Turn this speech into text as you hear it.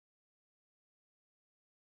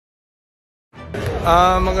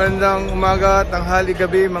Magandang umaga, tanghali,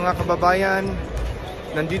 gabi mga kababayan.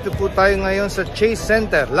 Nandito po tayo ngayon sa Chase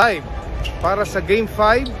Center live para sa Game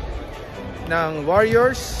 5 ng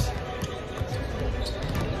Warriors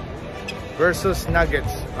versus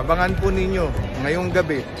Nuggets. Abangan po ninyo ngayong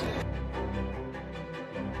gabi.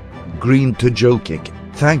 Green to Jokic,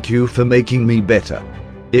 thank you for making me better.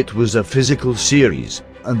 It was a physical series,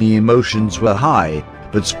 and the emotions were high,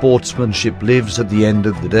 but sportsmanship lives at the end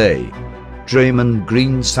of the day. Draymond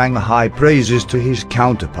Green sang high praises to his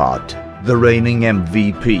counterpart, the reigning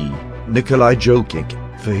MVP, Nikola Jokic,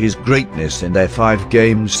 for his greatness in their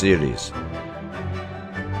 5-game series.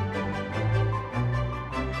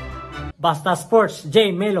 Basta Sports,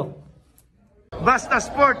 J. Melo. Basta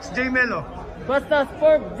Sports, J. Melo. Basta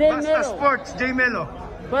Sports, J. Melo. Basta Sports, J. Melo.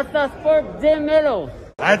 Basta Sports, J. Melo.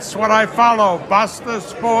 That's what I follow. Basta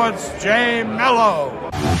Sports, J. Melo.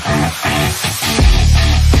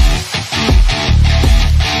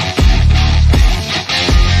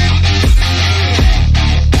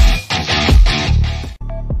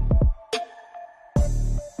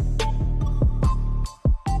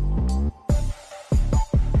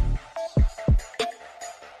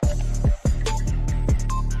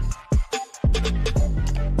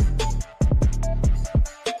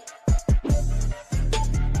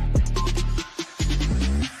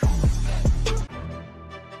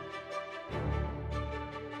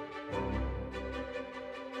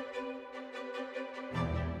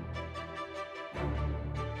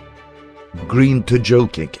 Green to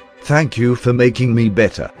Jokic, thank you for making me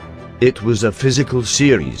better. It was a physical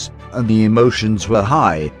series, and the emotions were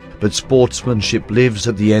high, but sportsmanship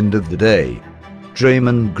lives at the end of the day.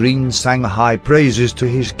 Draymond Green sang high praises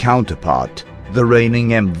to his counterpart, the reigning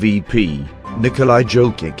MVP, Nikola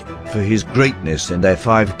Jokic, for his greatness in their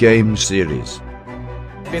 5-game series.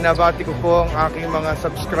 Binabati ko po ang aking mga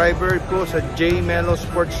subscriber ko sa J. Melo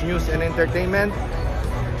Sports News and Entertainment.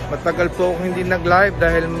 Matagal po akong hindi nag-live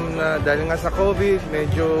dahil nga sa COVID,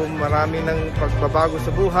 medyo marami ng pagbabago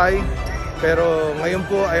sa buhay. Pero ngayon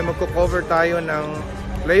po ay magko-cover tayo ng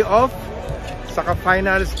playoff saka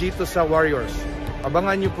finals dito sa Warriors.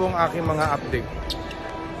 Abangan niyo po ang aking mga update.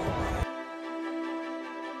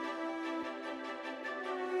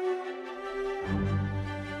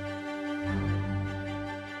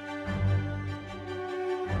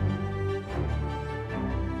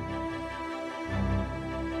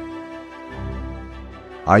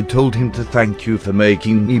 I told him to thank you for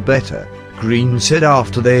making me better, Green said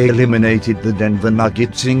after they eliminated the Denver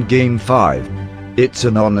Nuggets in Game 5. It's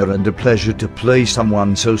an honor and a pleasure to play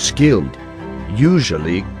someone so skilled.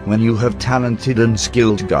 Usually, when you have talented and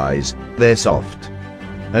skilled guys, they're soft.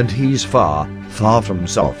 And he's far, far from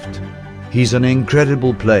soft. He's an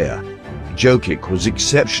incredible player. Jokic was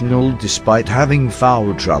exceptional despite having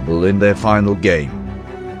foul trouble in their final game.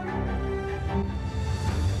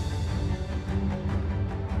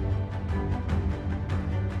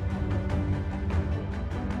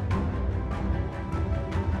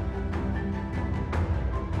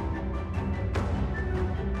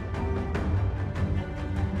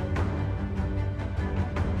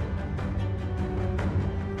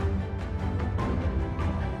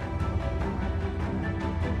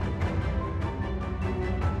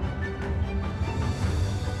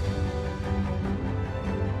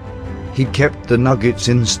 He kept the Nuggets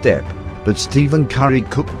in step, but Stephen Curry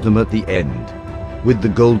cooked them at the end. With the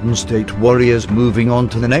Golden State Warriors moving on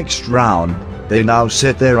to the next round, they now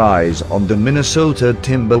set their eyes on the Minnesota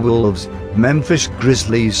Timberwolves-Memphis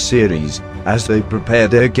Grizzlies series, as they prepare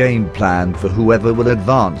their game plan for whoever will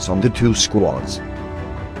advance on the two squads.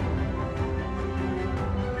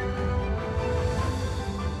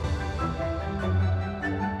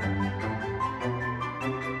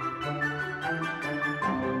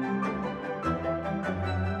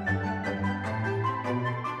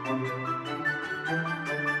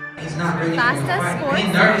 Basta Sports,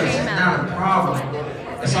 J. Melo.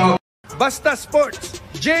 Basta Sports,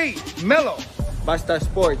 J. Melo. Basta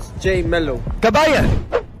Sports, J. Melo. Kabayan,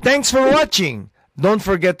 thanks for watching. Don't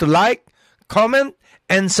forget to like, comment,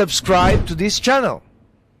 and subscribe to this channel.